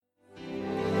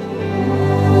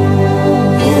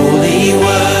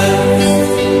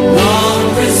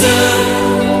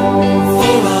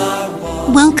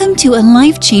to a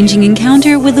life-changing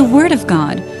encounter with the Word of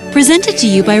God, presented to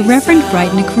you by Reverend Bright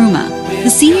Nkrumah, the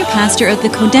senior pastor of the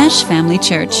Kodesh Family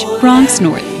Church, Bronx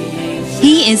North.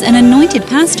 He is an anointed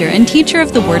pastor and teacher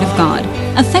of the Word of God,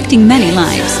 affecting many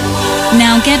lives.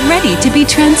 Now get ready to be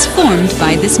transformed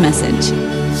by this message.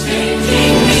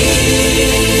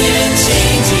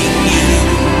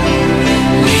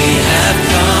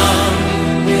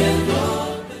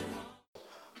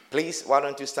 Please, why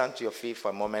don't you stand to your feet for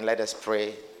a moment? Let us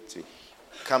pray to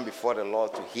come before the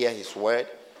Lord to hear His word.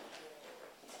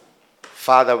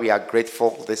 Father, we are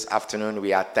grateful this afternoon.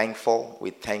 We are thankful. We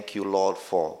thank you, Lord,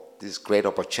 for this great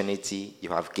opportunity you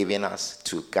have given us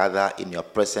to gather in your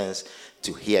presence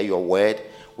to hear your word.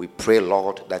 We pray,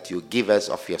 Lord, that you give us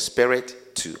of your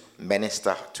spirit to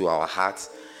minister to our hearts.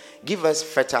 Give us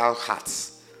fertile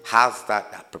hearts, hearts that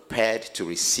are prepared to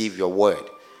receive your word.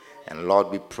 And Lord,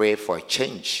 we pray for a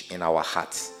change in our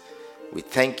hearts. We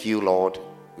thank you, Lord.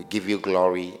 We give you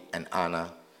glory and honor.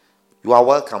 You are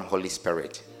welcome, Holy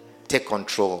Spirit. Take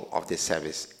control of this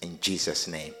service in Jesus'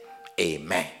 name.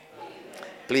 Amen.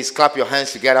 Please clap your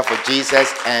hands together for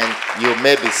Jesus, and you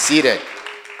may be seated.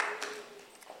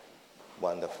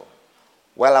 Wonderful.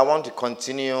 Well, I want to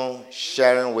continue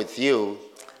sharing with you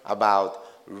about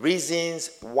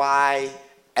reasons why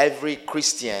every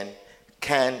Christian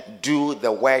can do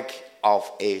the work of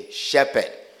a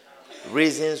shepherd.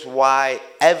 Reasons why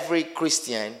every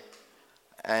Christian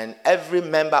and every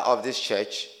member of this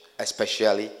church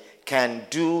especially can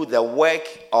do the work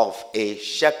of a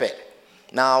shepherd.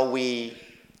 Now we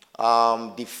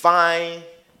define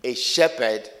a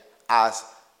shepherd as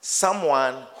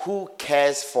someone who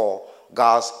cares for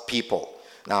God's people.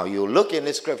 Now you look in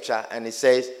the scripture and it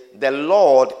says, the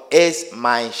Lord is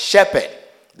my shepherd.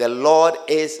 The Lord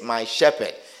is my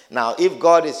shepherd. Now, if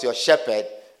God is your shepherd,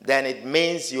 then it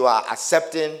means you are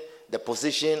accepting the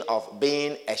position of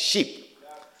being a sheep.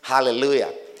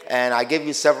 Hallelujah. And I gave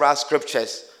you several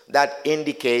scriptures that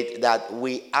indicate that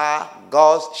we are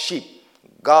God's sheep.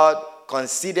 God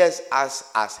considers us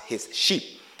as his sheep,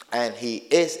 and he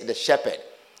is the shepherd.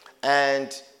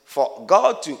 And for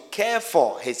God to care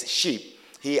for his sheep,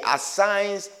 he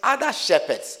assigns other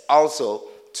shepherds also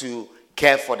to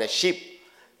care for the sheep.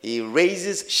 He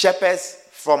raises shepherds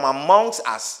from amongst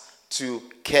us to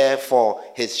care for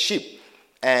his sheep.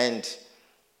 And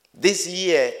this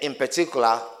year in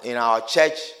particular, in our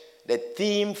church, the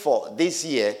theme for this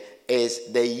year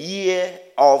is the year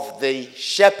of the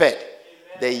shepherd.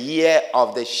 The year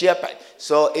of the shepherd.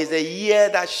 So it's a year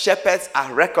that shepherds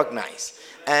are recognized.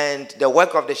 And the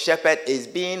work of the shepherd is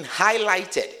being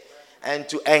highlighted. And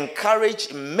to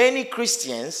encourage many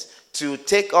Christians to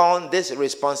take on this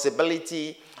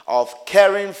responsibility of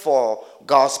caring for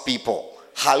God's people.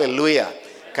 Hallelujah.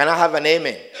 Amen. Can I have an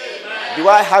amen? Amen? Do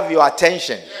I have your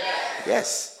attention?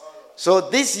 Yes. So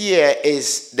this year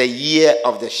is the year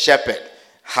of the shepherd.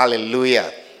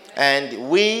 Hallelujah. And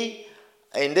we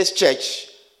in this church,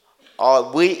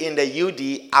 or we in the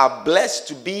UD, are blessed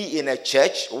to be in a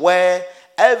church where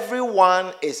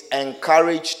everyone is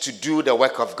encouraged to do the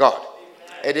work of God.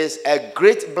 It is a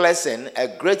great blessing, a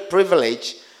great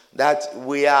privilege that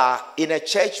we are in a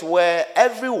church where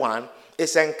everyone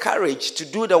is encouraged to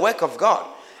do the work of God.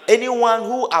 Anyone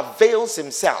who avails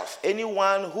himself,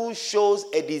 anyone who shows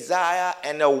a desire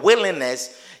and a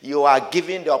willingness, you are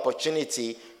given the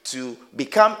opportunity to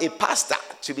become a pastor,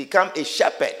 to become a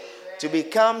shepherd, to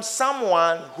become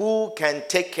someone who can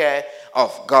take care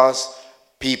of God's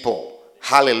people.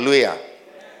 Hallelujah.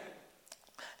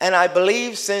 And I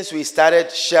believe since we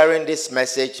started sharing this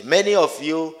message, many of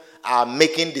you are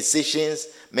making decisions.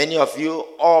 Many of you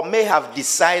or may have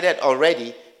decided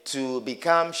already to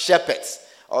become shepherds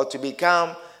or to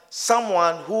become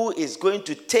someone who is going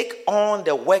to take on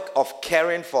the work of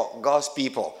caring for God's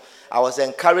people. I was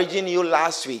encouraging you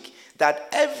last week that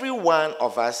every one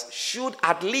of us should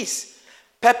at least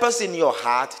purpose in your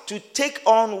heart to take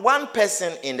on one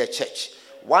person in the church.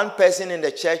 One person in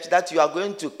the church that you are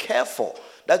going to care for,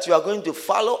 that you are going to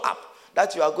follow up,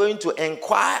 that you are going to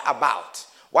inquire about.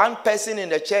 One person in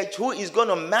the church who is going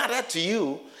to matter to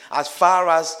you as far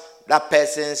as that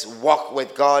person's walk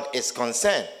with God is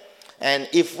concerned. And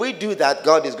if we do that,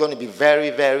 God is going to be very,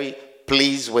 very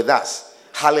pleased with us.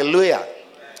 Hallelujah.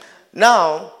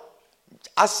 Now,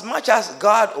 as much as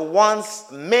God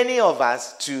wants many of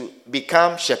us to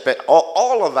become shepherds, or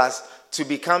all of us to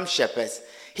become shepherds,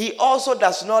 he also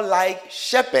does not like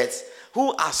shepherds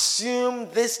who assume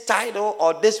this title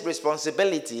or this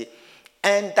responsibility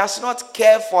and does not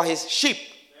care for his sheep.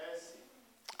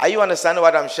 Are you understanding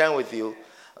what I'm sharing with you?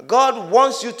 God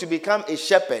wants you to become a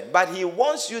shepherd, but he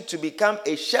wants you to become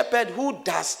a shepherd who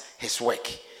does his work.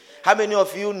 How many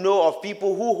of you know of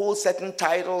people who hold certain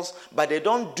titles, but they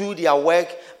don't do their work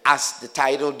as the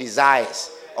title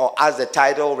desires or as the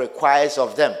title requires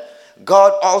of them?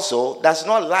 God also does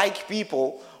not like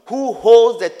people who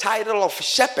hold the title of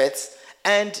shepherds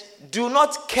and do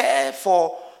not care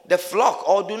for the flock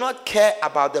or do not care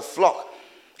about the flock.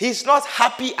 He's not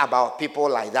happy about people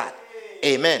like that.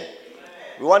 Amen.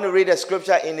 We want to read a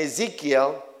scripture in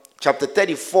Ezekiel chapter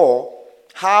 34,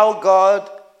 how God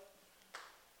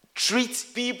treats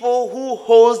people who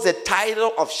hold the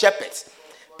title of shepherds.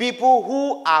 People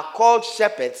who are called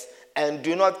shepherds and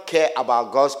do not care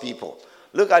about God's people.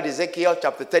 Look at Ezekiel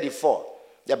chapter 34.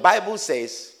 The Bible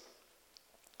says,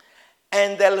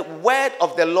 "And the word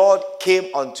of the Lord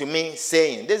came unto me,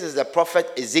 saying," this is the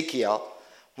prophet Ezekiel,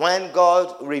 when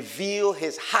God revealed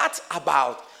his heart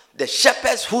about the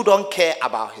shepherds who don't care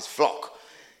about his flock.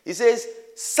 He says,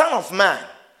 "Son of man,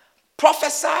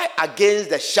 prophesy against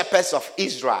the shepherds of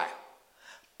Israel.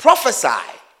 Prophesy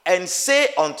and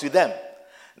say unto them,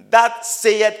 that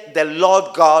saith the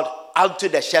Lord God unto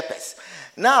the shepherds."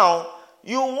 Now,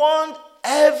 you want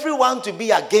everyone to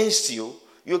be against you.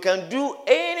 You can do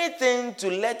anything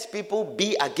to let people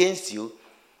be against you.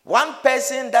 One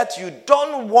person that you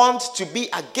don't want to be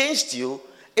against you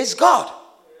is God.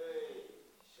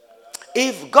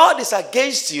 If God is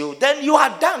against you, then you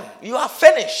are done. You are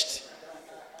finished.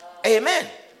 Amen.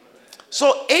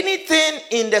 So anything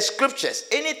in the scriptures,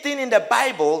 anything in the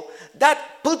Bible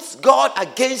that puts God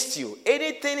against you,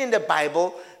 anything in the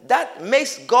Bible that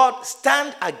makes God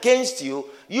stand against you,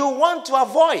 you want to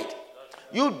avoid.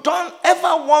 You don't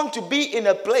ever want to be in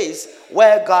a place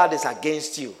where God is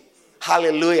against you.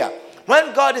 Hallelujah.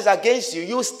 When God is against you,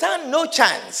 you stand no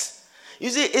chance. You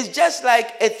see, it's just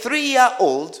like a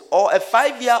 3-year-old or a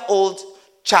 5-year-old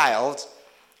child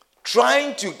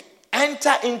trying to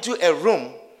enter into a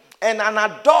room, and an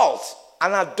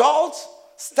adult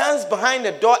stands behind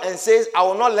the door and says, "I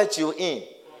will not let you in."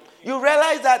 You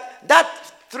realize that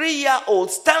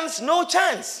 3-year-old stands no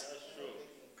chance.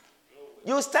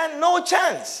 You stand no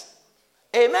chance.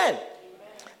 Amen.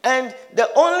 And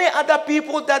the only other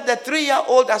people that the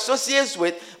 3-year-old associates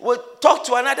with would talk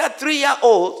to another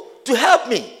 3-year-old to help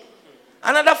me.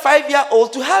 Another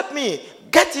 5-year-old to help me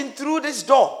get in through this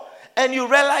door. And you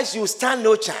realize you stand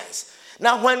no chance.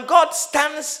 Now, when God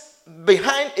stands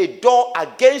behind a door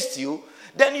against you,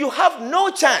 then you have no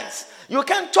chance. You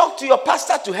can't talk to your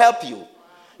pastor to help you.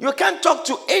 You can't talk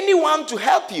to anyone to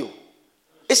help you.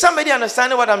 Is somebody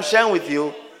understanding what I'm sharing with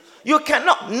you? You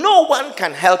cannot. No one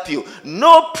can help you.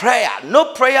 No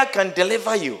prayer can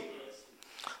deliver you.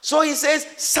 So he says,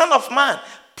 "Son of man,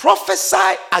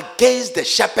 prophesy against the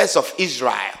shepherds of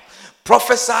Israel.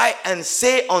 Prophesy and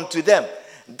say unto them,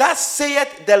 that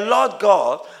saith the Lord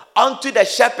God unto the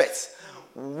shepherds,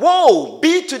 woe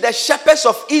be to the shepherds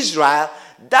of Israel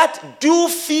that do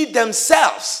feed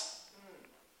themselves."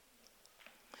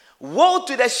 Woe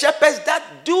to the shepherds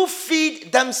that do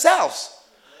feed themselves.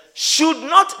 Should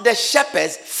not the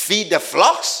shepherds feed the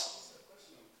flocks?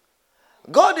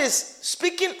 God is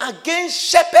speaking against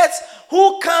shepherds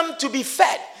who come to be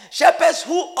fed. Shepherds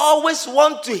who always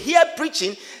want to hear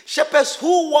preaching. Shepherds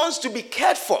who wants to be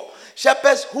cared for.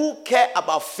 Shepherds who care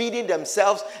about feeding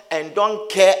themselves and don't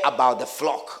care about the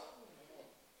flock.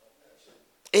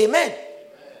 Amen.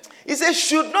 He says,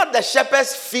 should not the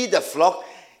shepherds feed the flock?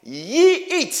 Ye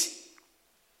eat.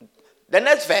 The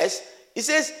next verse, he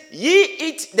says, ye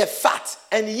eat the fat,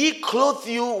 and ye clothe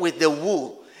you with the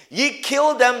wool. Ye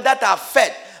kill them that are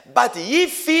fed, but ye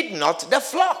feed not the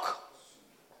flock.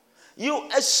 You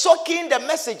are soaking the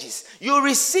messages. You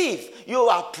receive. You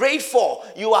are prayed for.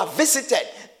 You are visited.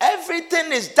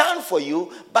 Everything is done for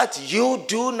you, but you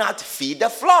do not feed the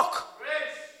flock.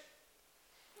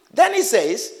 Then he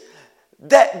says,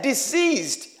 the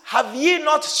diseased have ye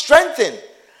not strengthened?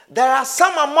 There are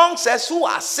some amongst us who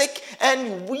are sick,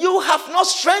 and you have not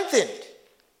strengthened.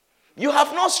 You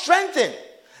have not strengthened.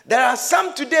 There are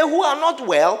some today who are not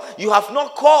well. You have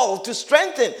not called to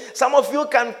strengthen. Some of you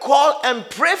can call and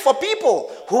pray for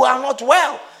people who are not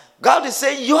well. God is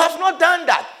saying, you have not done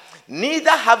that.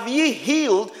 Neither have ye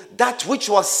healed that which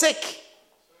was sick.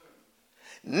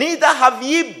 Neither have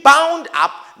ye bound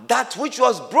up that which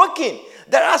was broken.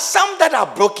 There are some that are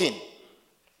broken.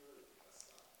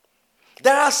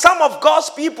 There are some of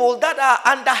God's people that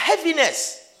are under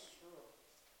heaviness.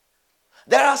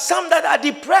 There are some that are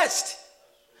depressed.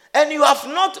 And you have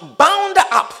not bound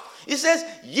up. He says,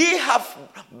 ye have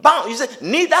bound. He says,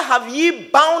 neither have ye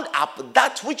bound up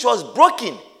that which was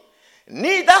broken.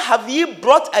 Neither have ye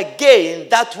brought again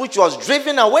that which was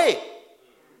driven away.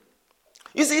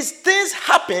 You see, things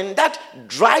happen that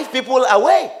drive people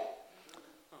away.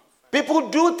 People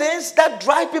do things that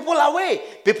drive people away.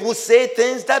 People say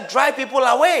things that drive people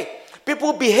away.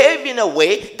 People behave in a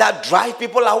way that drive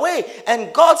people away.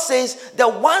 And God says, the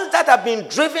ones that have been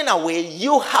driven away,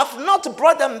 you have not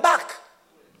brought them back.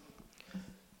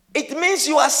 It means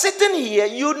you are sitting here,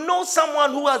 you know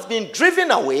someone who has been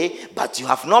driven away, but you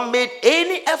have not made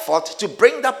any effort to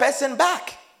bring the person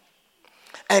back.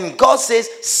 And God says,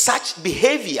 such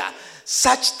behavior,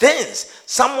 such things,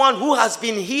 someone who has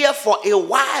been here for a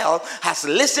while, has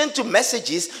listened to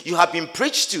messages you have been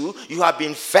preached to, you have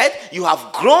been fed, you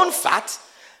have grown fat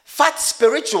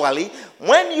spiritually.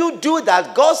 When you do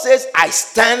that, God says, I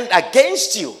stand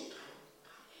against you.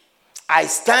 I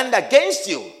stand against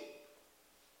you.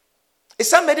 Is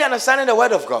somebody understanding the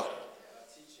word of God?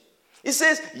 He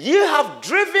says, you have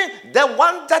driven, the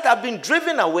ones that have been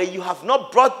driven away, you have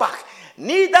not brought back.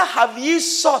 Neither have ye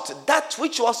sought that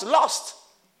which was lost.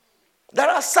 There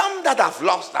are some that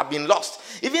have been lost.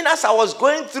 Even as I was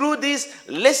going through this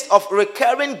list of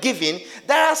recurring giving,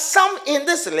 there are some in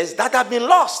this list that have been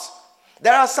lost.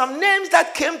 There are some names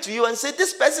that came to you and said,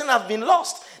 this person have been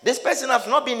lost. This person have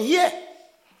not been here.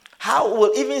 How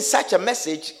will even such a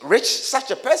message reach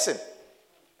such a person?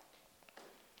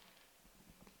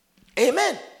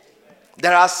 Amen.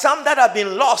 There are some that have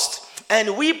been lost,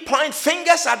 and we point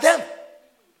fingers at them.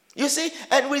 You see,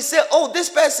 and we say, oh, this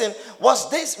person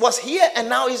was here and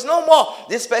now he's no more.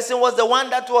 This person was the one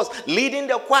that was leading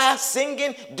the choir,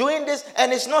 singing, doing this,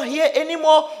 and it's not here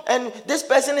anymore. And this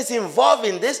person is involved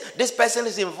in this person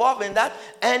is involved in that.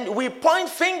 And we point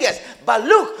fingers. But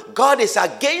look, God is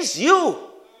against you.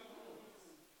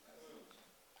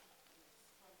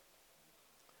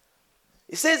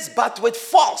 It says, but with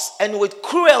force and with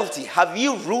cruelty have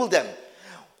you ruled them.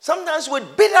 Sometimes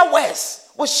with bitter words,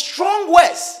 with strong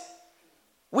words,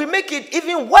 we make it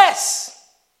even worse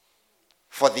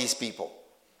for these people.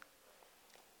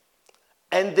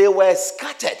 And they were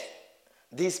scattered,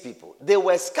 these people. They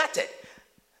were scattered.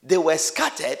 They were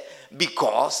scattered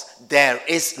because there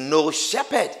is no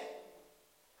shepherd.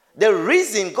 The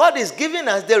reason God is giving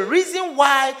us, the reason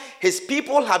why his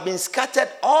people have been scattered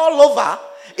all over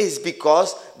is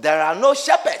because there are no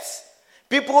shepherds.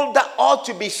 People that ought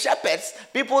to be shepherds,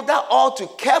 people that ought to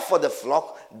care for the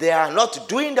flock, they are not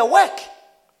doing the work.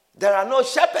 There are no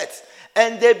shepherds.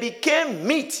 And they became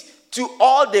meat to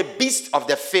all the beasts of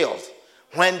the field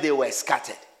when they were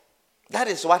scattered. That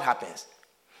is what happens.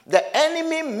 The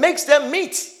enemy makes them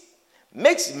meat,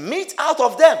 makes meat out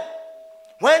of them.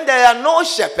 When there are no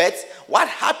shepherds, what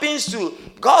happens to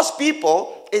God's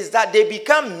people is that they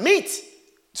become meat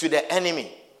to the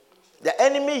enemy. The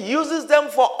enemy uses them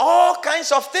for all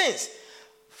kinds of things,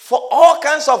 for all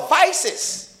kinds of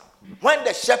vices. When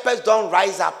the shepherds don't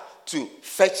rise up to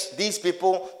fetch these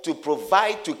people, to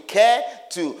provide, to care,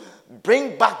 to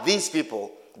bring back these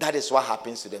people, that is what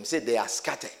happens to them. Say they are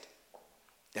scattered.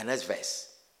 The next verse.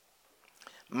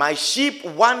 My sheep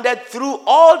wandered through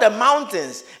all the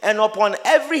mountains and upon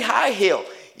every high hill.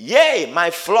 Yea,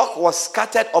 my flock was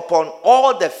scattered upon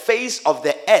all the face of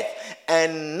the earth,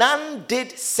 and none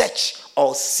did search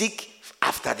or seek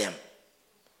after them.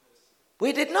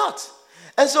 We did not.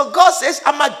 And so God says,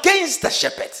 I'm against the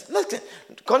shepherds. Look,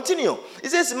 continue. He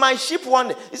says, my sheep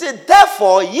wandered. He said,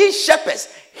 therefore, ye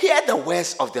shepherds, hear the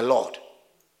words of the Lord.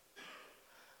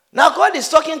 Now God is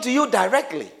talking to you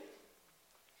directly.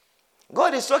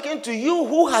 God is talking to you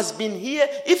who has been here,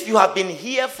 if you have been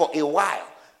here for a while.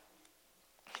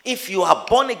 If you are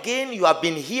born again, you have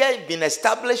been here, been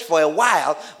established for a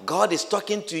while, God is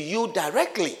talking to you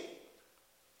directly.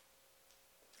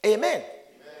 Amen.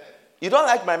 You don't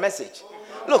like my message?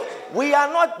 Look, we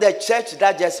are not the church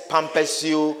that just pampers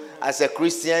you as a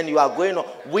Christian. You are going on.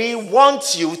 We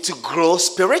want you to grow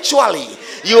spiritually.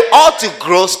 You ought to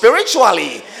grow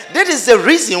spiritually. That is the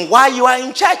reason why you are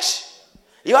in church.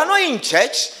 You are not in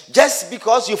church just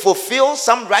because you fulfill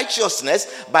some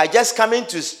righteousness by just coming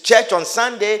to church on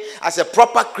Sunday as a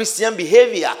proper Christian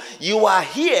behavior. You are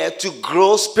here to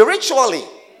grow spiritually.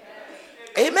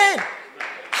 Amen.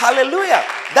 Hallelujah.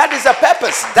 That is the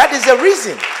purpose. That is the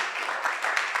reason.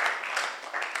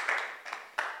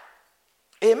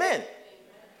 Amen.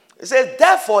 It says,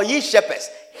 therefore, ye shepherds,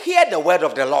 hear the word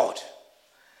of the Lord.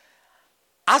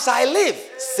 As I live,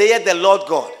 saith the Lord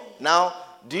God. Now,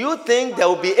 do you think there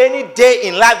will be any day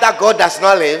in life that God does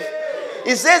not live?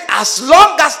 He says, as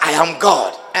long as I am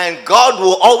God, and God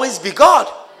will always be God.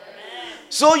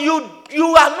 So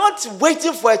you are not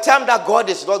waiting for a time that God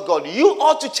is not God. You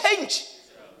ought to change.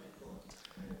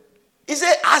 He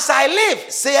said, as I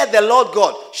live, saith the Lord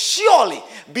God, surely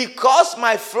because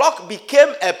my flock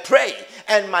became a prey,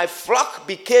 and my flock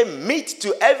became meat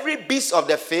to every beast of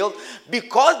the field,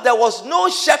 because there was no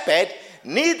shepherd,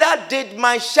 neither did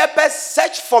my shepherds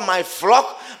search for my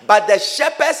flock, but the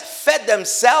shepherds fed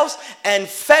themselves and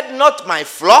fed not my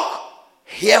flock.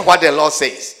 Hear what the Lord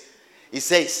says. He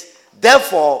says,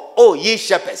 therefore, O ye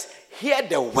shepherds, hear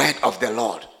the word of the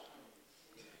Lord.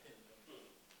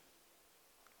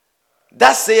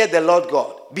 Thus saith the Lord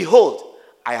God, behold,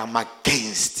 I am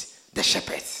against the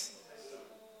shepherds.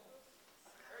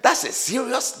 That's a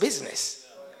serious business.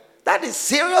 That is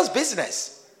serious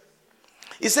business.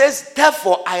 He says,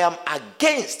 therefore, I am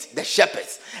against the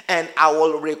shepherds, and I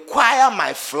will require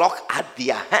my flock at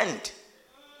their hand.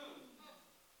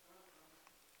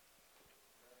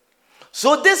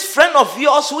 So this friend of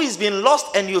yours who has been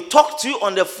lost, and you talk to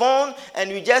on the phone, and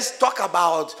you just talk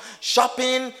about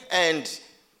shopping and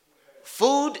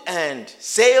food and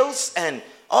sales and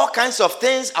all kinds of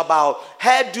things about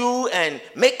hairdo and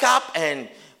makeup and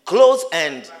clothes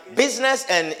and business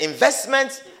and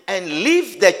investments, and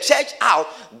leave the church out.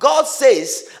 God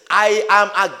says, I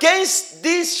am against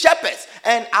these shepherds,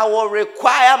 and I will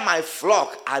require my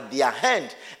flock at their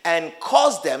hand and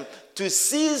cause them to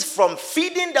cease from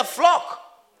feeding the flock.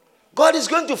 God is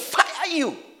going to fire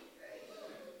you.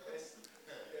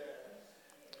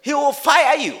 He will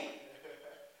fire you.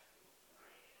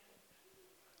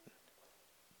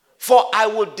 For I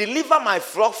will deliver my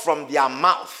flock from their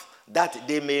mouth, that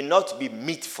they may not be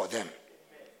meat for them.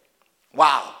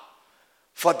 Wow.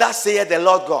 For thus saith the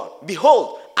Lord God,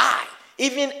 behold, I,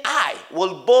 even I,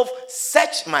 will both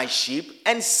search my sheep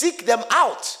and seek them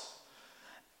out.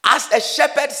 As a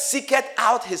shepherd seeketh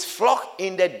out his flock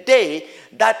in the day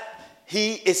that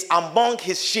he is among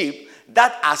his sheep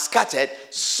that are scattered,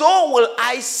 so will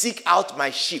I seek out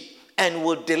my sheep, and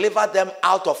will deliver them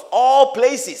out of all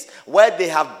places where they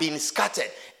have been scattered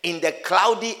in the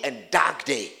cloudy and dark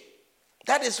day.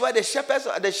 That is where the shepherds,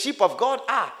 the sheep of God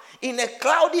are, in a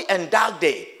cloudy and dark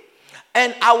day.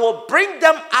 And I will bring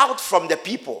them out from the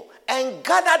people, and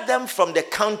gather them from the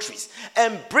countries,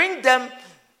 and bring them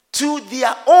to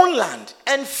their own land,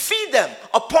 and feed them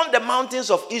upon the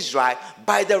mountains of Israel,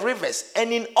 by the rivers,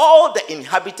 and in all the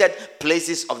inhabited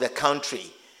places of the country.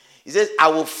 He says, I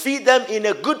will feed them in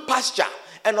a good pasture,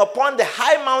 and upon the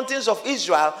high mountains of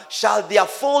Israel shall their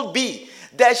fold be.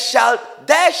 There shall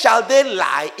they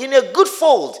lie in a good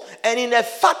fold, and in a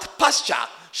fat pasture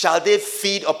shall they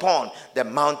feed upon the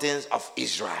mountains of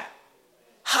Israel.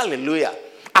 Hallelujah.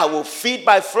 I will feed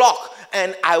my flock,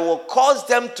 and I will cause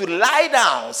them to lie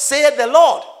down, saith the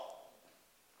Lord.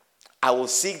 I will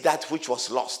seek that which was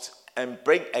lost, and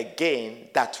bring again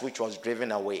that which was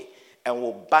driven away, and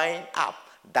will bind up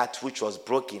that which was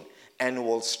broken, and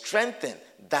will strengthen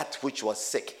that which was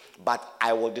sick. But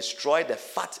I will destroy the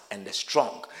fat and the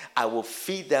strong. I will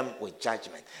feed them with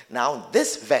judgment. Now,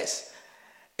 this verse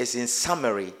is in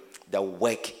summary the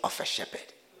work of a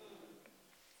shepherd.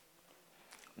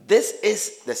 This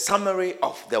is the summary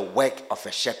of the work of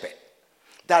a shepherd.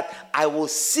 That I will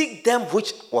seek them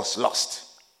which was lost,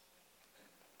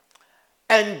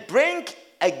 and bring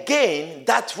again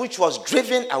that which was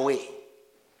driven away,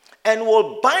 and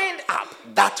will bind up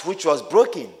that which was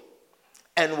broken,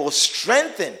 and will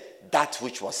strengthen that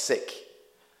which was sick.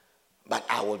 But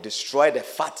I will destroy the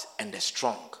fat and the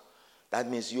strong. That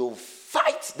means you'll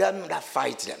fight them that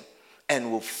fight them,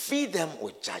 and will feed them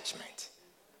with judgment.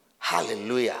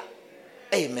 Hallelujah.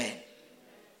 Amen.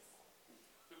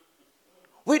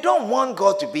 We don't want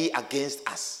God to be against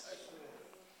us.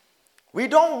 We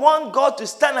don't want God to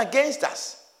stand against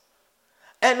us.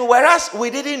 And whereas we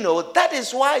didn't know, that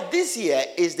is why this year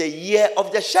is the year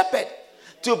of the shepherd.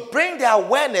 To bring the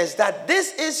awareness that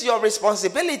this is your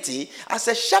responsibility as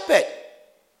a shepherd.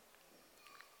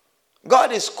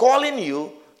 God is calling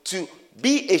you to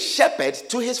be a shepherd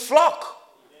to his flock.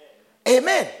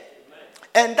 Amen.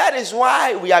 And that is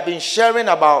why we have been sharing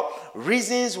about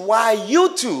reasons why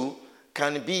you too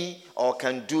can be or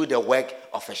can do the work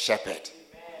of a shepherd.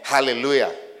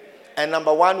 Hallelujah. And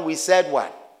number one, we said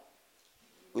what?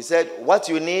 We said what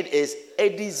you need is a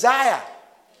desire.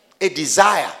 A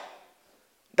desire.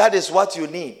 That is what you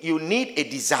need. You need a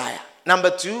desire. Number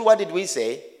two, what did we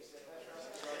say?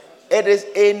 It is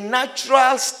a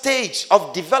natural stage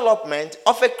of development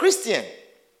of a Christian.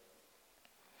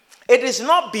 It is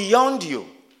not beyond you.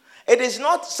 It is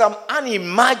not some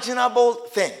unimaginable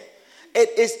thing.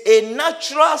 It is a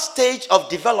natural stage of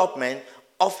development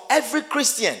of every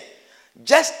Christian.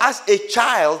 Just as a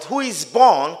child who is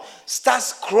born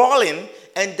starts crawling,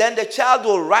 and then the child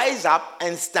will rise up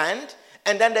and stand,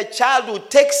 and then the child will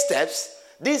take steps,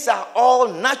 These are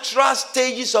all natural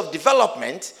stages of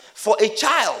development for a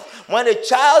child. When a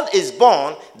child is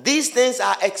born, these things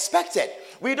are expected.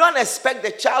 We don't expect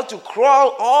the child to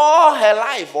crawl all her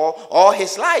life or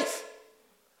his life.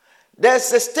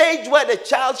 There's a stage where the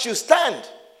child should stand.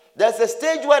 There's a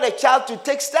stage where the child should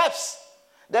take steps.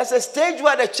 There's a stage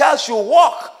where the child should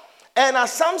walk. And at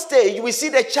some stage, we see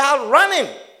the child running.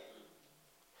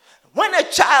 When a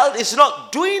child is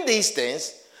not doing these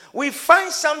things, we find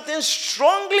something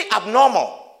strongly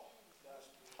abnormal.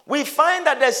 We find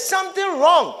that there's something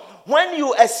wrong. When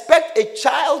you expect a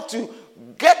child to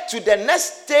get to the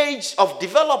next stage of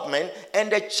development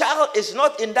and the child is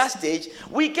not in that stage,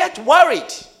 we get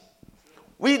worried.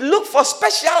 We look for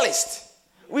specialists.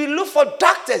 We look for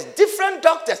doctors, different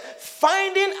doctors,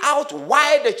 finding out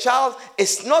why the child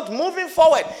is not moving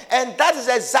forward. And that is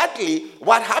exactly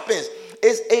what happens.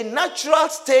 It's a natural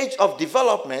stage of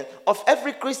development of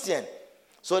every Christian.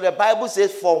 So the Bible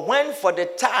says, for the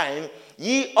time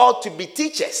ye ought to be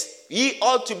teachers, ye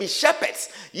ought to be shepherds,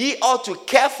 ye ought to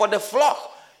care for the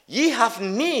flock. Ye have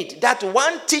need that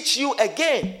one teach you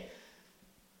again.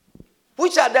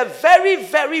 Which are the very,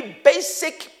 very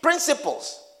basic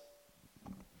principles.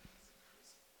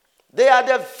 They are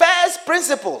the first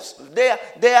principles.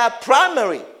 They are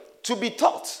primary to be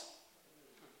taught.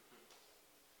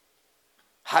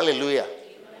 Hallelujah.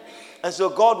 And so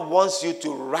God wants you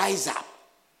to rise up.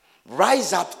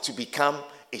 Rise up to become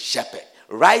a shepherd.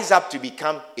 Rise up to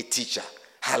become a teacher.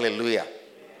 Hallelujah.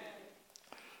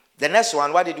 The next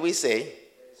one, what did we say?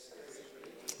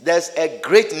 There's a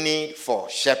great need for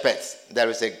shepherds. There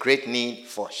is a great need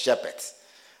for shepherds.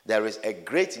 There is a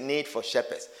great need for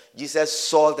shepherds. Jesus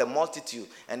saw the multitude,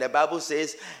 and the Bible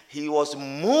says he was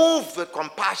moved with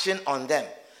compassion on them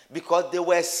because they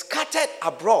were scattered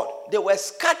abroad. They were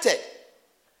scattered.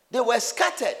 They were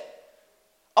scattered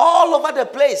all over the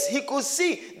place. He could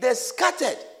see they're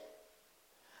scattered.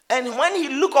 And when he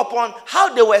looked upon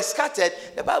how they were scattered,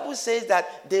 the Bible says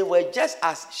that they were just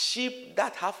as sheep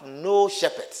that have no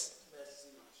shepherds.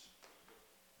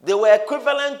 They were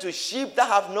equivalent to sheep that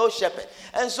have no shepherd.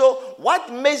 And so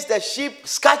what makes the sheep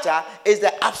scatter is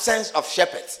the absence of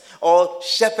shepherds, or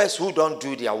shepherds who don't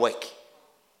do their work.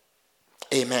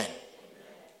 Amen.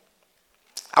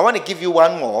 I want to give you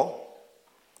one more.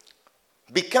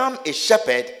 Become a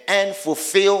shepherd and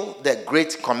fulfill the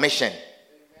Great Commission.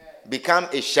 Become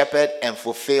a shepherd and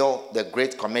fulfill the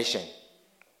Great Commission.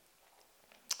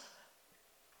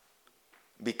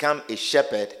 Become a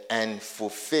shepherd and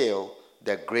fulfill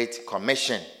the Great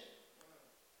Commission.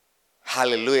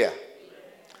 Hallelujah.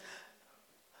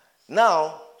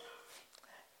 Now,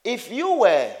 if you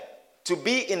were to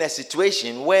be in a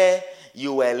situation where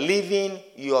you were leaving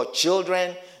your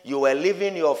children, you were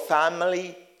leaving your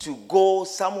family to go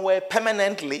somewhere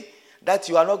permanently, that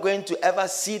you are not going to ever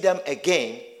see them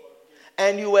again,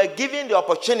 and you were given the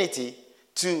opportunity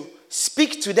to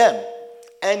speak to them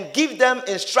and give them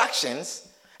instructions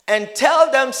and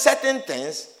tell them certain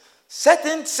things,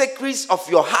 certain secrets of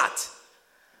your heart,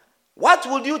 what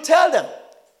would you tell them?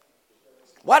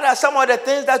 What are some of the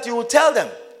things that you would tell them?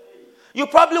 You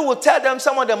probably would tell them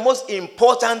some of the most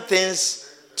important things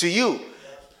to you.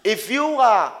 If you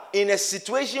are in a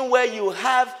situation where you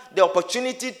have the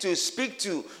opportunity to speak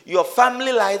to your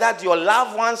family like that, your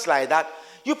loved ones like that,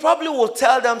 you probably will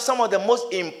tell them some of the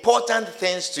most important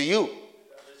things to you.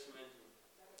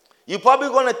 You're probably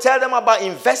going to tell them about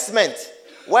investment,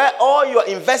 where all your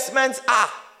investments are.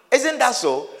 Isn't that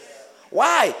so?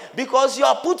 Why? Because you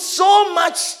have put so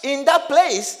much in that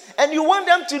place and you want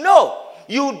them to know.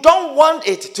 You don't want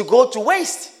it to go to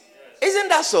waste. Isn't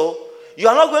that so? You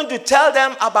are not going to tell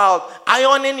them about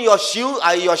ironing your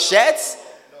shirts,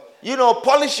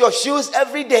 polish your shoes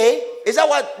every day. Is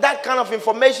that kind of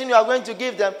information you are going to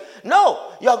give them?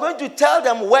 No, you are going to tell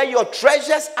them where your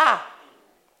treasures are.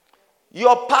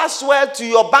 Your password to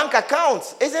your bank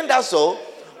account. Isn't that so?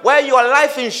 Where your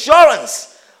life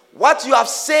insurance, what you have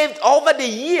saved over the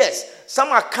years,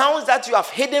 some accounts that you have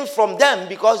hidden from them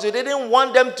because you didn't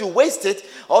want them to waste it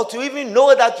or to even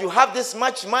know that you have this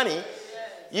much money.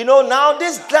 Now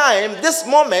this time, this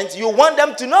moment, you want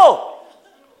them to know.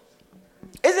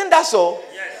 Isn't that so?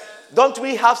 Yes. Don't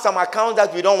we have some accounts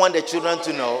that we don't want the children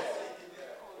to know?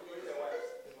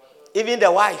 Even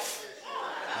the wife.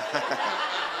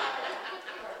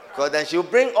 Because then she'll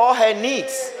bring all her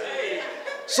needs.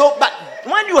 So, but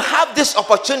when you have this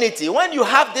opportunity, when you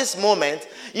have this moment,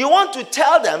 you want to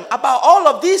tell them about all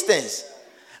of these things.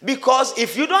 Because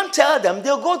if you don't tell them,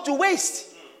 they'll go to waste.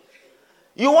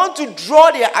 You want to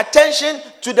draw their attention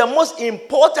to the most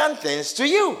important things to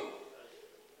you.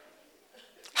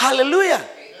 Hallelujah.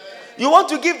 You want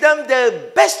to give them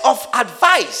the best of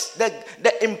advice,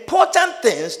 the important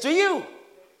things to you.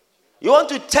 You want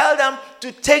to tell them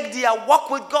to take their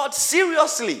walk with God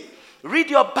seriously.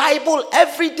 Read your Bible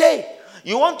every day.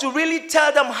 You want to really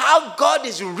tell them how God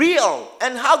is real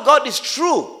and how God is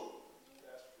true.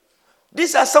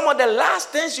 These are some of the last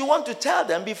things you want to tell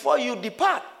them before you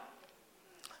depart.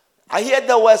 I hear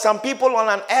there were some people on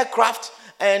an aircraft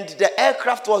and the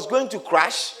aircraft was going to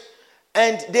crash,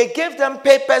 and they gave them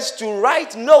papers to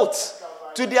write notes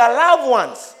to their loved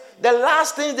ones. The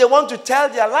last things they want to tell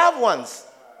their loved ones.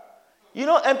 You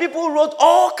know, and people wrote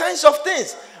all kinds of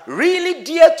things really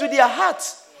dear to their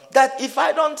hearts. That if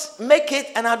I don't make it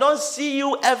and I don't see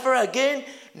you ever again,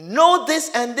 know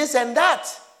this and this and that.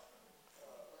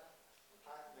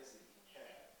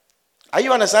 Are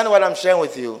you understanding what I'm sharing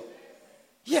with you?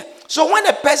 Yeah. So when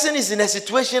a person is in a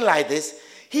situation like this,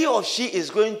 he or she is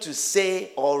going to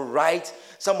say or write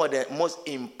some of the most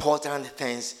important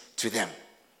things to them.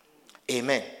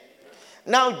 Amen.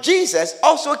 Now, Jesus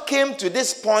also came to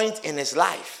this point in his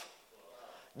life.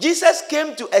 Jesus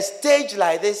came to a stage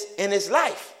like this in his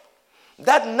life,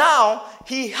 that now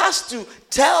he has to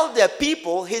tell the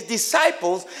people, his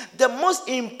disciples, the most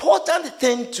important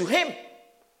thing to him.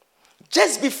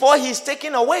 Just before he's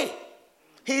taken away,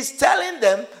 he's telling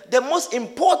them the most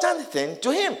important thing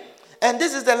to him. And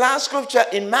this is the last scripture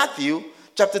in Matthew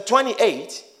chapter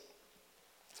 28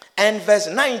 and verse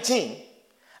 19.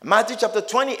 Matthew chapter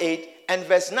 28 and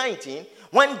verse 19.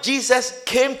 When Jesus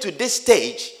came to this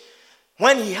stage,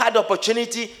 when he had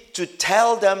opportunity to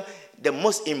tell them the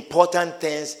most important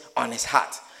things on his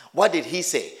heart, what did he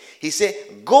say? He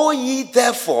said, "Go ye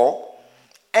therefore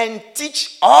and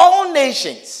teach all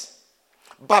nations,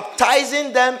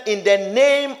 baptizing them in the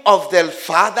name of the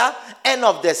Father and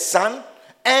of the Son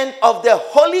and of the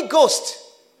Holy Ghost,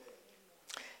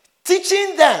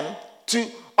 teaching them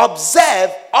to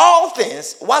observe all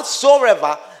things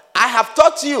whatsoever I have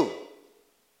taught you.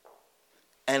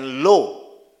 And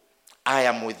lo, I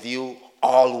am with you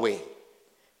always,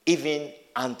 even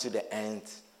unto the end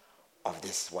of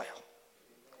this world."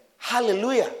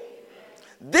 Hallelujah.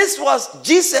 This was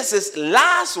Jesus'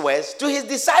 last words to his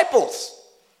disciples.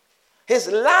 His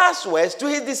last words to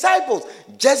his disciples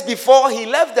just before he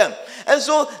left them. And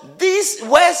so these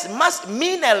words must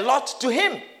mean a lot to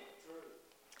him.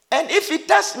 And if it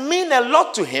does mean a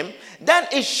lot to him, then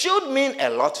it should mean a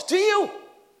lot to you,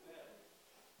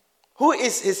 who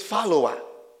is his follower.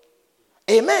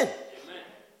 Amen.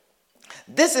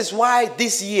 This is why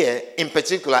this year in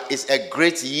particular is a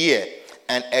great year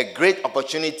and a great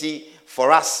opportunity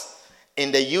for us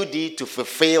in the UD to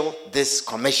fulfill this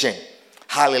commission.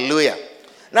 Hallelujah.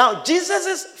 Now,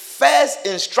 Jesus' first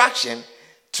instruction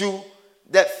to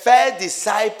the first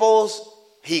disciples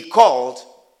he called,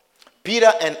 Peter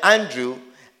and Andrew,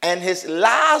 and his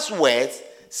last words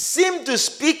seem to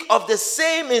speak of the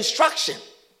same instruction.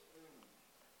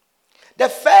 The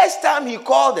first time he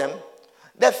called them,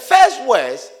 the first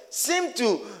words seem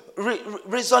to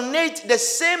resonate the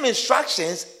same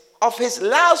instructions of his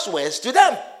last words to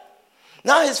them.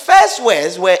 Now, his first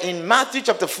words were in Matthew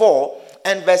chapter 4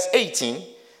 and verse 18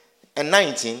 and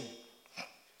 19.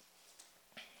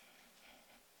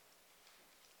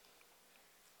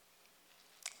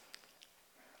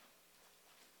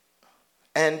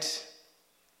 And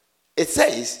it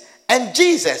says, "And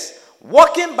Jesus,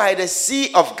 walking by the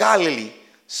Sea of Galilee,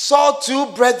 saw two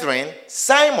brethren,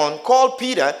 Simon called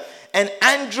Peter and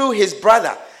Andrew his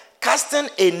brother, casting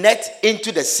a net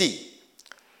into the sea,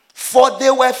 for they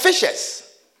were fishers.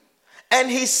 And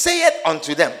he saith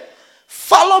unto them,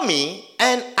 Follow me,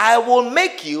 and I will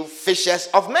make you fishers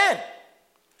of men.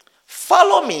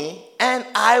 Follow me, and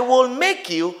I will make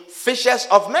you fishers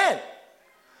of men."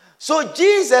 So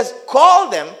Jesus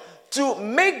called them to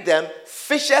make them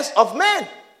fishers of men.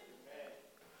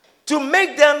 To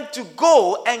make them to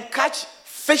go and catch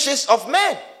fishes of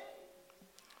men.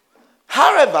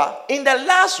 However, in the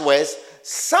last words,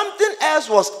 something else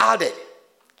was added.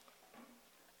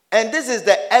 And this is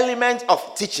the element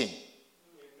of teaching.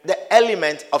 The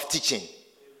element of teaching.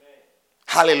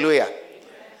 Hallelujah.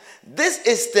 This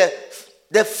is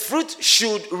the fruit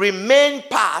should remain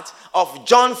part of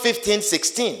John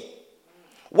 15:16,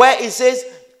 where it says,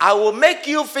 "I will make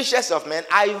you fishers of men.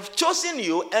 I have chosen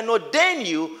you and ordained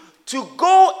you to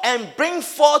go and bring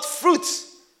forth fruits."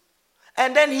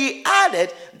 And then he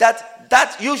added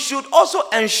that you should also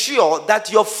ensure that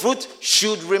your fruit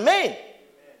should remain.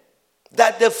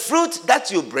 That the fruit that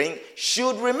you bring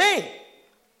should remain.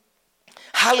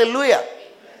 Hallelujah.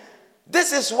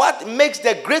 This is what makes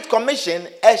the Great Commission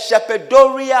a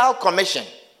shepherdorial commission.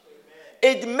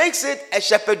 It makes it a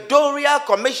shepherdorial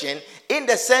commission in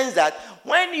the sense that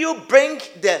when you bring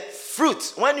the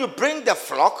fruit, when you bring the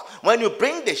flock, when you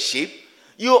bring the sheep,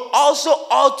 you also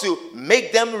ought to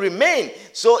make them remain.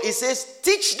 So it says,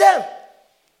 teach them.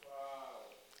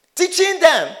 Teaching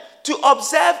them to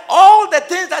observe all the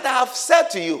things that I have said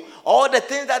to you. All the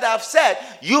things that I have said,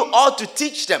 you ought to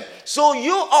teach them. So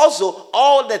you also,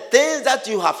 all the things that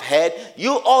you have heard,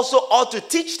 you also ought to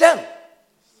teach them.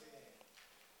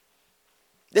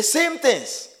 The same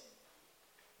things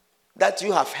that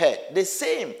you have heard, the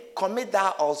same, commit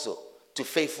that also to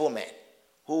faithful men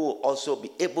who will also be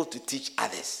able to teach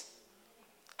others.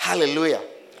 Hallelujah.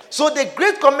 So the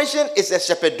Great Commission is a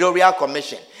shepherdorial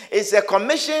commission. It's a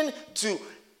commission to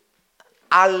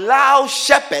allow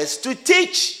shepherds to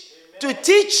teach. Amen. To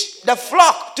teach the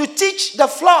flock. To teach the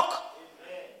flock.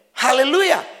 Amen.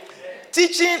 Hallelujah. Amen.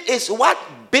 Teaching is what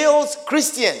builds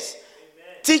Christians.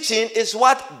 Amen. Teaching is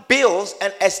what builds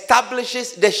and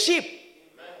establishes the sheep. Amen.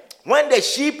 When the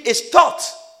sheep is taught,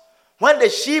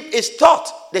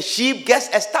 the sheep gets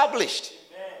established.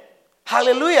 Amen.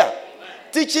 Hallelujah. Amen.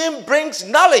 Teaching brings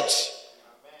knowledge.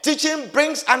 Amen. Teaching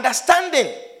brings understanding.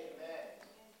 Amen.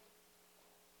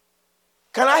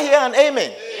 Can I hear an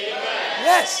amen? Amen?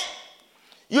 Yes.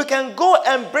 You can go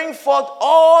and bring forth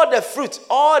all the fruit,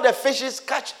 all the fishes,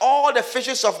 catch all the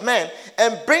fishes of men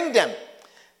and bring them.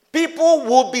 People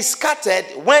will be scattered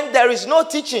when there is no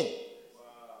teaching. Wow.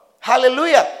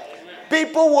 Hallelujah. Amen.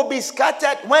 People will be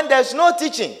scattered when there's no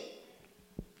teaching.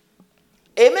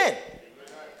 Amen. Amen.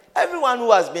 Everyone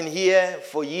who has been here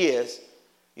for years,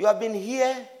 you have been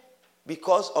here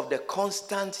because of the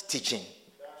constant teaching.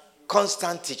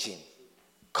 Constant teaching.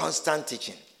 Constant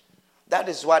teaching. That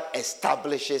is what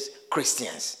establishes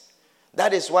Christians.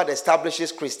 That is what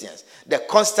establishes Christians. The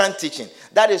constant teaching.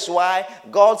 That is why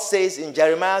God says in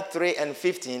Jeremiah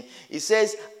 3:15, He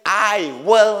says, I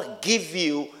will give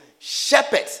you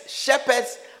shepherds.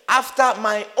 Shepherds after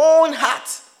my own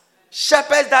heart.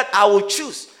 Shepherds that I will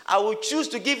choose. I will choose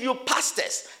to give you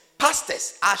pastors.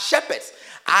 Pastors are shepherds.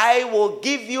 I will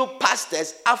give you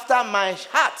pastors after my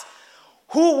heart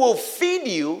who will feed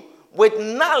you with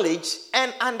knowledge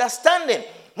and understanding.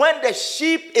 When the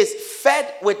sheep is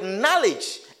fed with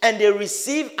knowledge and they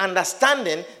receive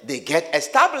understanding, they get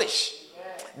established.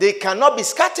 Amen. They cannot be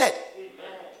scattered.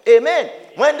 Amen. Amen.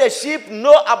 When the sheep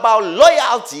know about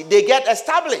loyalty, they get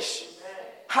established. Amen.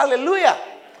 Hallelujah.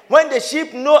 When the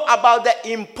sheep know about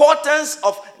the importance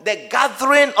of the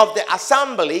gathering of the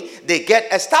assembly, they get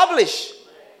established.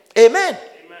 Amen.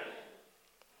 Amen.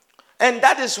 And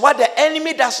that is what the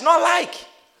enemy does not like.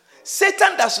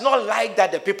 Satan does not like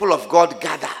that the people of God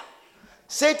gather.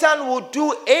 Satan will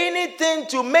do anything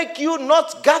to make you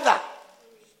not gather.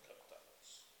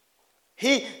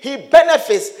 He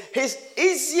benefits. His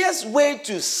easiest way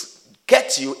to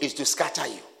get you is to scatter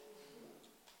you.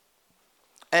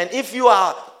 And if you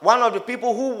are one of the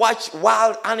people who watch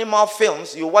wild animal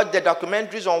films, you watch the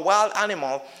documentaries on wild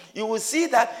animals, you will see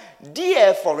that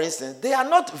deer, for instance, they are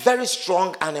not very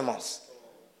strong animals.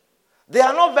 They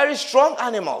are not very strong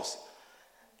animals.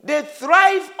 They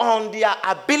thrive on their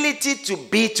ability to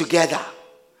be together.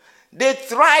 They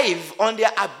thrive on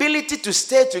their ability to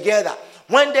stay together.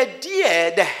 When the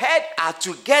deer, the head are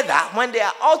together, when they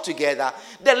are all together,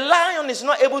 the lion is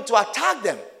not able to attack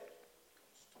them.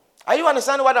 Are you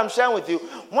understanding what I'm sharing with you?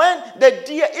 When the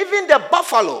deer, even the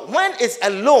buffalo, when it's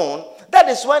alone, that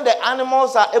is when the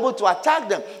animals are able to attack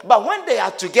them. But when they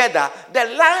are together, the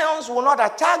lions will not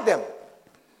attack them.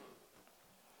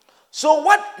 So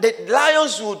what the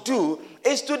lions will do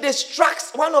is to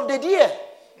distract one of the deer.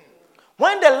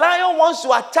 When the lion wants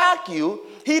to attack you,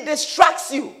 he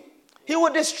distracts you. He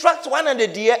will distract one of the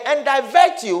deer and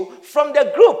divert you from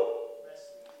the group.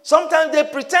 Sometimes they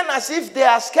pretend as if they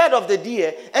are scared of the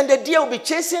deer and the deer will be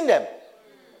chasing them.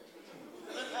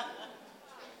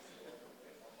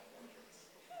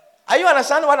 Are you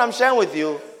understanding what I'm sharing with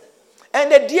you? And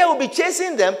the deer will be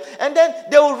chasing them, and then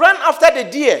they will run after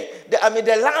the deer,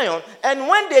 the lion. And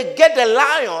when they get the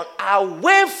lion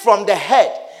away from the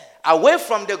head, away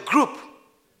from the group,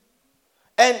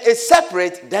 and it's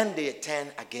separate, then they turn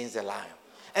against the lion.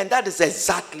 And that is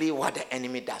exactly what the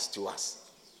enemy does to us.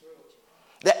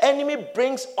 The enemy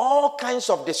brings all kinds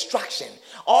of distraction,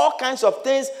 all kinds of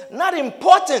things, not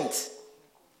important,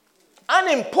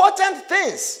 unimportant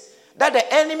things that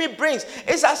the enemy brings.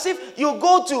 It's as if you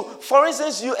go to, for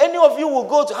instance, any of you will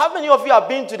go to, how many of you have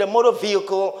been to the motor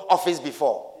vehicle office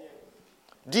before?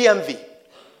 DMV.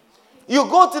 You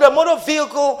go to the motor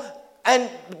vehicle and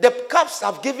the cops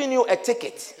have given you a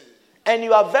ticket. And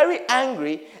you are very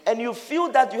angry and you feel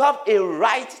that you have a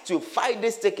right to fight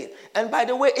this ticket. And by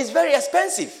the way, it's very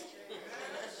expensive.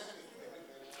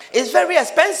 It's very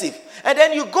expensive. And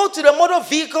then you go to the motor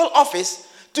vehicle office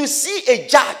to see a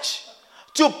judge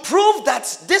to prove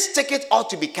that this ticket ought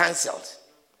to be cancelled.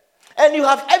 And you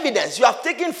have evidence. You have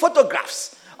taken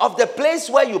photographs of the place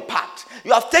where you parked.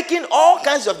 You have taken all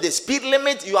kinds of the speed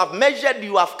limit. You have measured,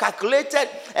 you have calculated,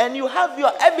 and you have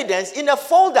your evidence in a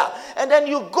folder. And then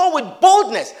you go with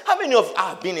boldness. How many of you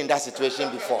have been in that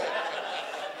situation before?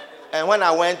 And when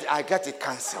I went, I got it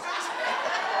cancelled.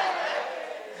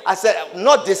 I said,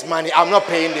 not this money. I'm not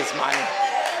paying this money.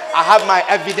 I have my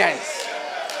evidence.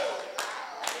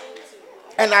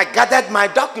 And I gathered my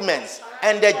documents.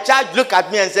 And the judge looked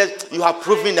at me and said, you have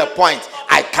proven the point.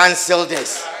 I cancel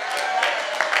this.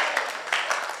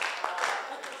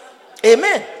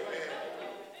 Amen.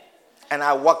 And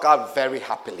I walk out very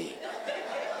happily.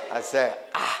 I said,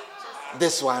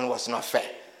 this one was not fair.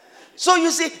 So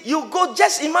you see, you go,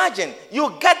 just imagine,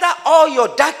 you gather all your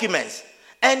documents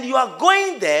and you are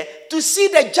going there to see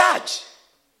the judge.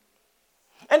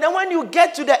 And then when you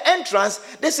get to the entrance,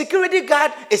 the security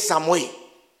guard is some way.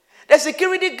 The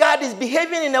security guard is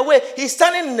behaving in a way, he's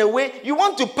standing in a way, you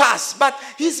want to pass, but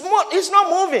he's not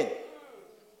moving.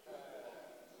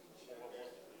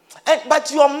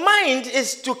 But your mind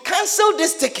is to cancel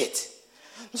this ticket.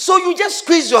 So you just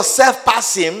squeeze yourself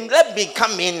past him, let me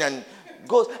come in and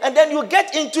go. And then you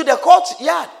get into the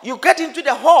courtyard, you get into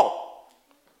the hall.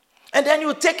 And then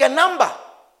you take a number.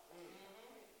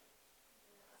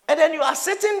 And then you are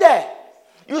sitting there.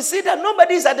 You see that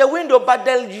nobody is at the window, but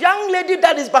the young lady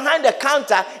that is behind the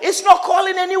counter is not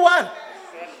calling anyone.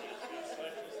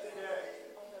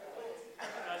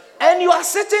 And you are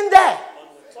sitting there.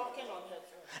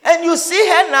 And you see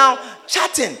her now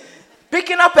chatting,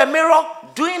 picking up a mirror,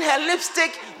 doing her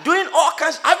lipstick, doing all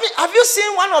kinds. Have you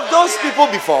seen one of those people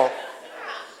before?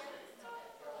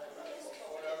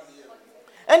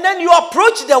 And then you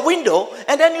approach the window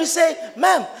and then you say,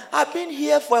 ma'am, I've been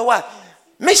here for a while.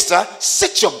 Mister,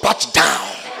 sit your butt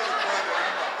down.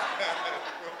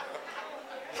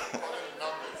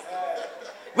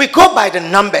 We go by the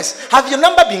numbers. Have your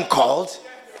number been called?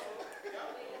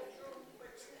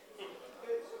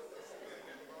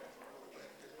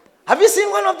 Have you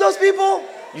seen one of those people?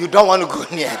 You don't want to go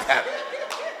near them.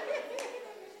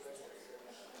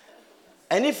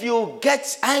 And if you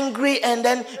get angry and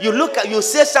then you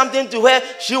say something to her,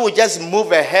 she will just move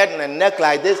her head and her neck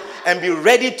like this and be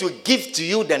ready to give to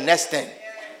you the next thing.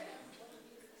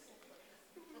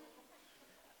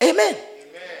 Amen.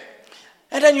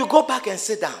 And then you go back and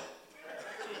sit down.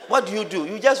 What do?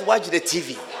 You just watch the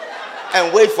TV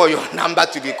and wait for your number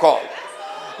to be called.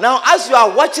 Now, as you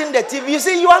are watching the TV, you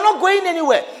see, you are not going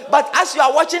anywhere. But as you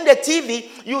are watching the TV,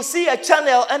 you see a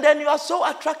channel, and then you are so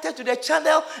attracted to the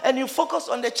channel, and you focus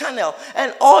on the channel,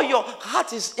 and all your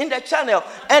heart is in the channel,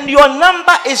 and your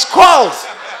number is called.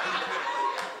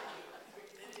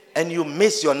 And you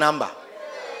miss your number.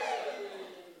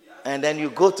 And then you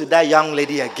go to that young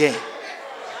lady again,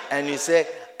 and you say,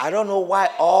 I don't know why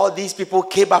all these people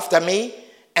came after me,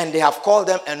 and they have called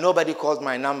them, and nobody called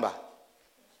my number.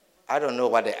 I don't know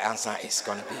what the answer is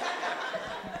going to be.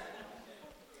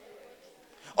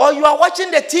 Or you are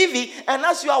watching the TV, and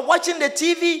as you are watching the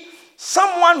TV,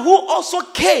 someone who also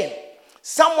came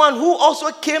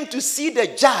to see the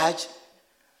judge,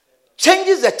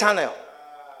 changes the channel,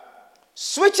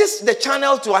 switches the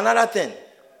channel to another thing.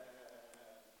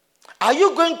 Are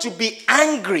you going to be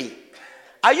angry?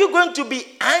 Are you going to be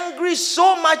angry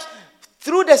so much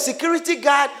through the security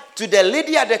guard to the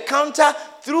lady at the counter,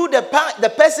 through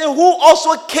the person who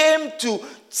also came to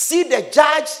see the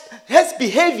judge, his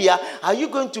behavior? Are you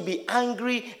going to be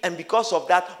angry and because of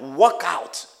that walk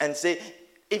out and say,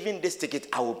 even this ticket,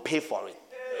 I will pay for it?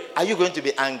 Are you going to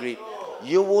be angry?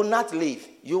 You will not leave.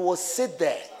 You will sit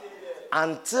there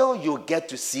until you get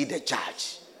to see the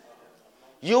judge.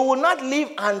 You will not leave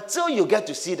until you get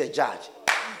to see the judge.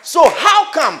 So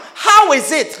how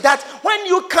is it that when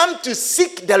you come to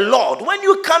seek the Lord, when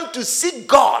you come to seek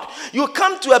God, you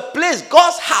come to a place,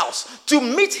 God's house, to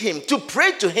meet him, to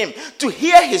pray to him, to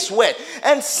hear his word,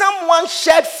 and someone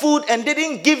shared food and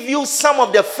didn't give you some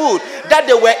of the food that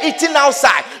they were eating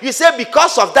outside? You say,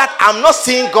 because of that, I'm not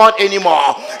seeing God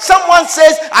anymore. Someone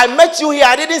says, I met you here,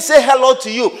 I didn't say hello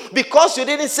to you. Because you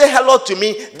didn't say hello to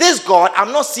me, this God,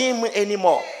 I'm not seeing him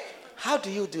anymore. How do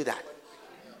you do that?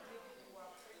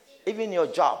 Even your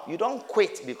job, you don't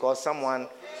quit because someone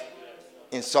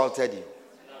insulted you.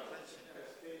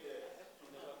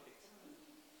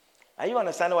 Are you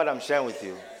understanding what I'm sharing with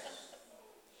you?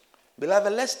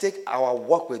 Beloved, let's take our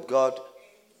walk with God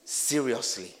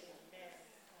seriously.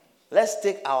 Let's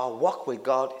take our walk with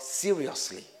God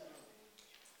seriously.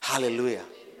 Hallelujah.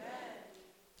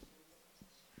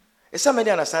 Is somebody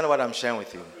understand what I'm sharing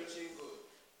with you?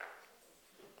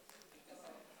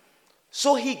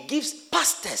 So he gives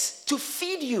pastors to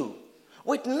feed you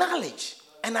with knowledge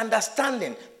and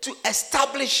understanding to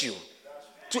establish you.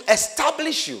 To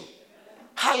establish you.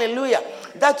 Hallelujah.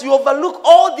 That you overlook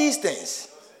all these things.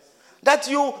 That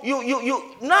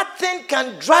nothing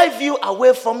can drive you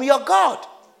away from your God.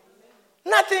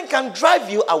 Nothing can drive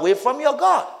you away from your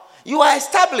God. You are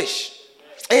established.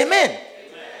 Amen.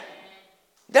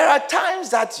 There are times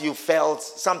that you felt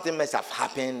something must have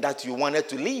happened that you wanted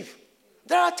to leave.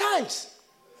 There are times.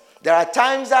 There are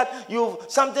times that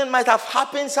something might have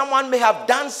happened. Someone may have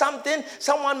done something.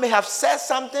 Someone may have said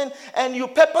something. And you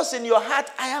purpose in your heart,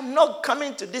 I am not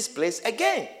coming to this place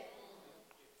again.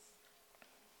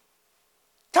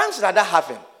 Times that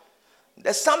happen.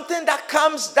 There's something that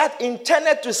comes that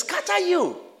intended to scatter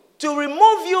you, to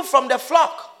remove you from the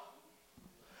flock.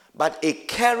 But a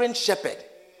caring shepherd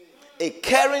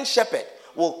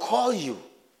will call you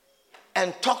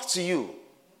and talk to you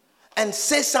and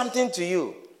say something to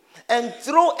you and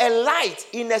throw a light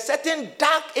in a certain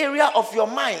dark area of your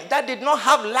mind that did not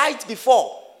have light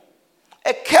before.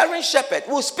 A caring shepherd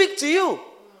will speak to you.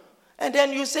 And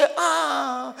then you say,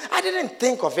 I didn't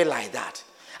think of it like that.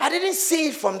 I didn't see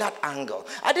it from that angle.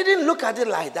 I didn't look at it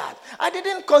like that. I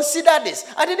didn't consider this.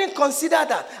 I didn't consider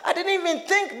that. I didn't even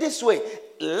think this way.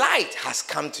 Light has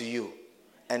come to you.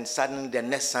 And suddenly the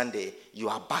next Sunday, you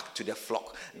are back to the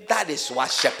flock. That is what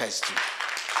shepherds do.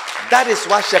 That is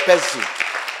what shepherds do.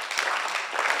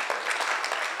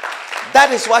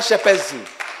 That is what shepherds do.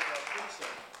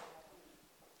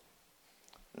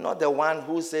 Not the one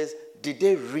who says, did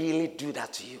they really do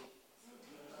that to you?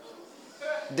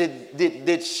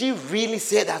 Did she really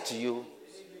say that to you?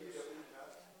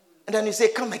 And then you say,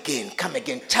 come again,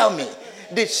 tell me.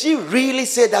 Did she really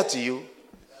say that to you?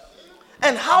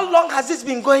 And how long has this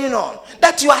been going on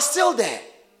that you are still there?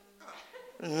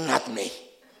 Not me.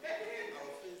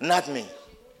 Not me.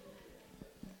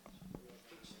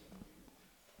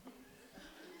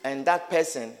 And that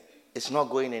person is not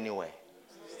going anywhere.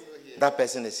 That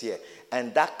person is here.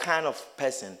 And that kind of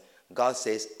person, God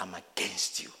says, I'm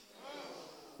against you.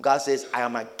 God says, I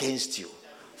am against you.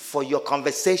 For your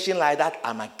conversation like that,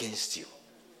 I'm against you.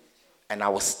 And I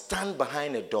will stand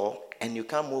behind a door and you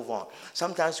can't move on.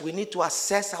 Sometimes we need to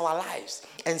assess our lives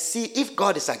and see if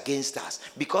God is against us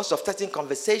because of certain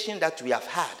conversation that we have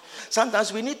had.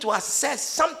 Sometimes we need to assess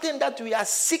something that we are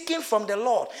seeking from the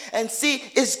Lord and see,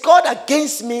 is God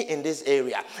against me in this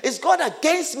area? Is God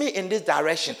against me in this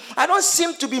direction? I don't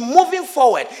seem to be moving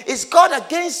forward. Is God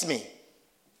against me?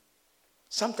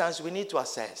 Sometimes we need to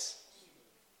assess.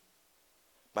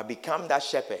 But become that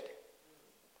shepherd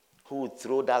who will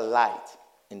throw that light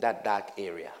in that dark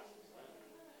area.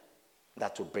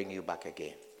 That will bring you back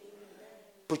again.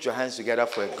 Put your hands together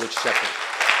for a good shepherd.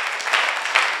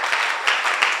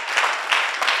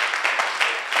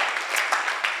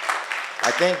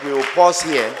 I think we will pause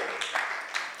here.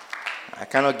 I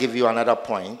cannot give you another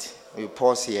point. We will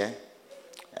pause here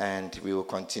and we will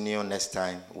continue next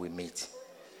time we meet.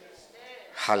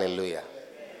 Hallelujah.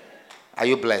 Are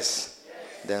you blessed?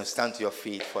 Then stand to your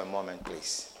feet for a moment,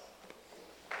 please.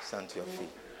 Stand to your feet.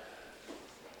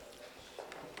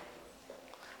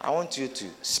 I want you to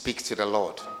speak to the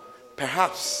Lord.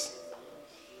 Perhaps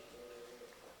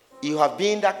you have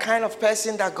been that kind of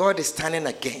person that God is standing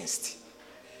against.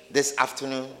 This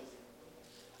afternoon,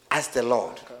 ask the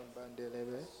Lord,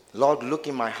 Lord, look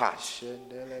in my heart.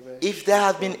 If there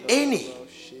has been any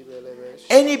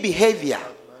behavior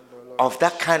of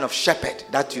that kind of shepherd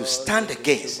that you stand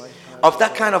against, of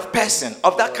that kind of person,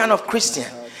 of that kind of Christian,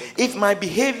 if my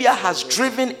behavior has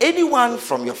driven anyone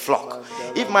from your flock,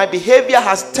 if my behavior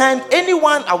has turned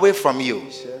anyone away from you,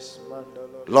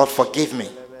 Lord, forgive me.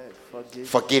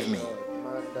 Forgive me.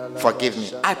 Forgive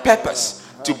me. I purpose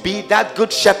to be that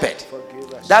good shepherd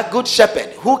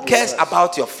who cares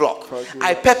about your flock.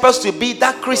 I purpose to be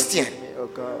that Christian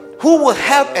who will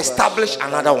help establish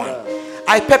another one.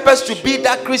 I purpose to be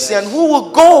that Christian who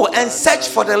will go and search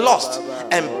for the lost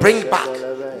and bring back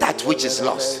that which is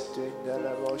lost.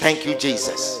 Thank you,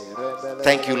 Jesus.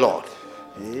 Thank you, Lord.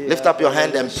 Lift up your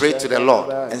hand and pray to the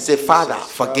Lord and say, Father,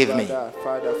 forgive me.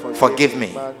 Forgive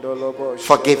me.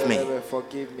 Forgive me.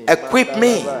 Equip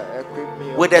me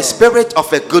with the spirit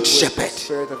of a good shepherd.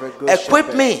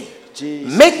 Equip me.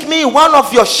 Make me one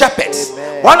of your shepherds.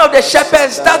 One of the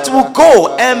shepherds that will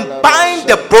go and bind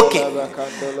the broken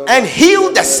and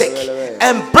heal the sick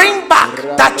and bring back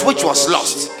that which was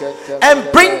lost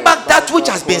and bring back that which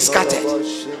has been scattered.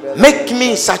 Make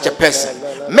me such a person.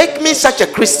 Make me such a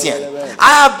Christian.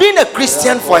 I have been a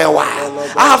Christian for a while.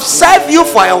 I have served you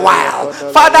for a while.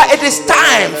 Father, it is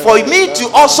time for me to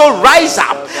also rise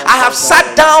up. I have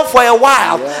sat down for a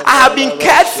while. I have been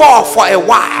cared for a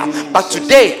while. But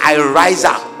today I rise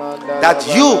up, that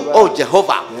you, oh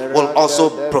Jehovah, will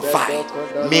also provide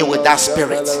me with that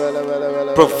spirit.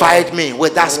 Provide me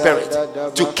with that spirit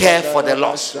to care for the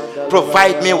lost.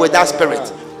 Provide me with that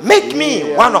spirit. Make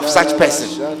me one of such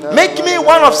persons. Make me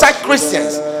one of such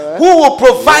Christians who will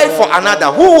provide for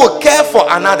another, who will care for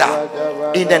another.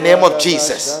 In the name of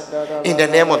Jesus. In the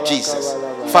name of Jesus.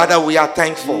 Father, we are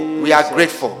thankful. We are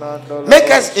grateful.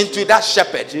 Make us into that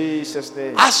shepherd.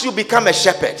 As you become a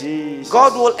shepherd,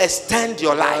 God will extend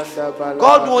your life.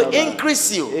 God will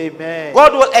increase you.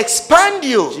 God will expand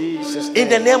you. In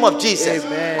the name of Jesus.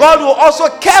 God will also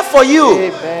care for you.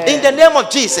 In the name of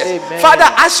Jesus. Father,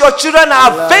 as your children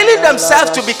are availing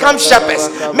themselves to become shepherds,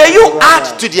 may you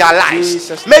add to their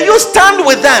lives. May you stand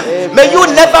with them. May you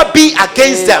never be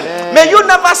against them. May you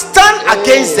never stand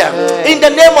against them. In the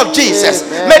name of Jesus.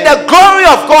 May the glory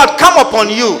of God come upon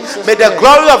you. May the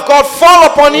glory of God fall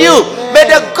upon you. May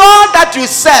the God that you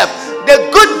serve, the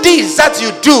good deeds that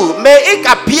you do, may it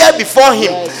appear before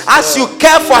him as you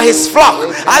care for his flock,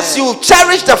 as you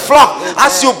cherish the flock,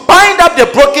 as you bind up the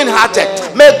brokenhearted.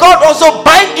 May God also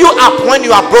bind you up when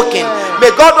you are broken. May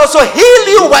God also heal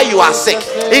you when you are sick.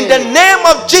 In the name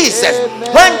of Jesus.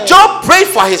 When Job prayed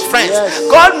for his friends,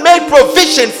 God made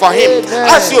provision for him.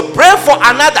 As you pray for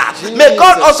another, may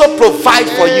God also provide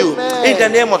for you. In the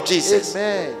name of Jesus.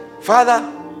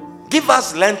 Father, give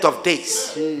us length of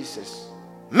days.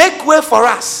 Make way for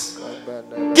us.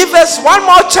 Give us one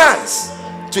more chance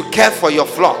to care for your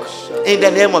flock. In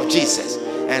the name of Jesus.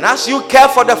 And as you care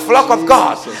for the flock of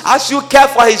God, as you care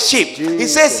for his sheep, he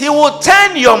says he will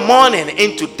turn your mourning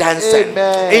into dancing.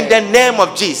 In the name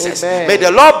of Jesus. May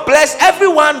the Lord bless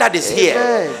everyone that is here.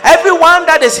 Everyone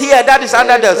that is here that is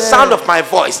under the sound of my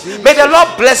voice. May the Lord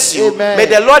bless you. May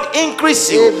the Lord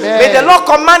increase you. May the Lord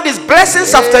command his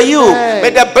blessings after you.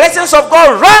 May the blessings of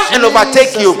God run and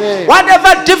overtake you.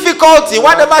 Whatever difficulty,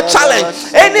 whatever challenge,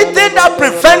 anything that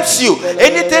prevents you,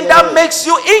 anything that makes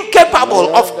you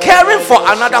incapable of caring for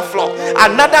another flock,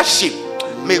 another sheep,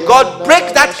 may God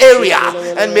break that area,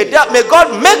 and may God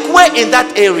make way in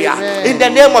that area. In the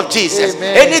name of Jesus.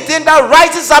 Anything that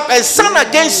rises up and sin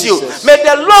against you, may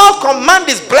the Lord command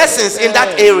his blessings in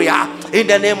that area. In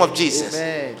the name of Jesus.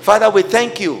 Father, we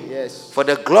thank you for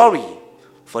the glory,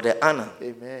 for the honor,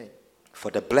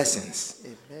 for the blessings.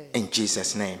 In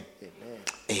Jesus' name.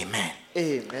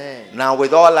 Amen. Now,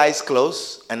 with all eyes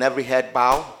closed and every head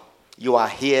bowed, you are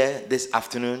here this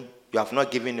afternoon. You have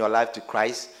not given your life to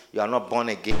Christ. You are not born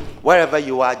again. Wherever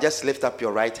you are, just lift up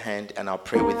your right hand and I'll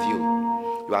pray with you.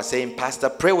 You are saying, Pastor,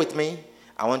 pray with me.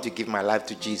 I want to give my life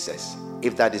to Jesus.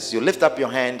 If that is you, lift up your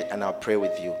hand and I'll pray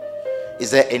with you.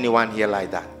 Is there anyone here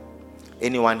like that?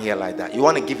 Anyone here like that? You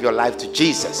want to give your life to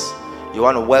Jesus. You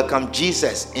want to welcome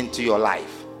Jesus into your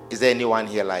life. Is there anyone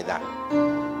here like that?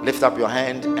 Lift up your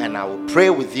hand and I will pray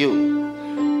with you.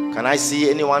 Can I see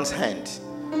anyone's hand?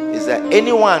 Is there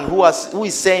anyone who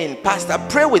is saying, Pastor,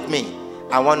 pray with me.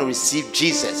 I want to receive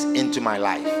Jesus into my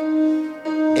life.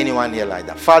 Anyone here like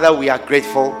that? Father, we are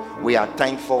grateful. We are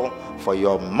thankful for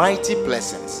your mighty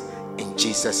blessings. In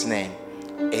Jesus' name,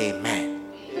 amen.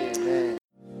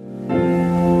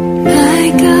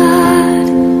 My God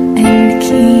and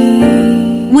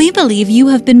King. We believe you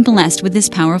have been blessed with this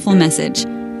powerful message.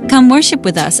 Come worship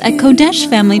with us at Kodesh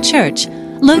Family Church,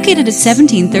 located at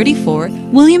 1734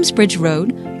 Williamsbridge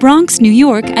Road, Bronx, New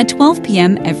York, at 12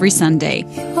 p.m. every Sunday.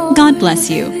 God bless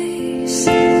you.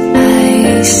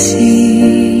 I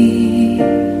see.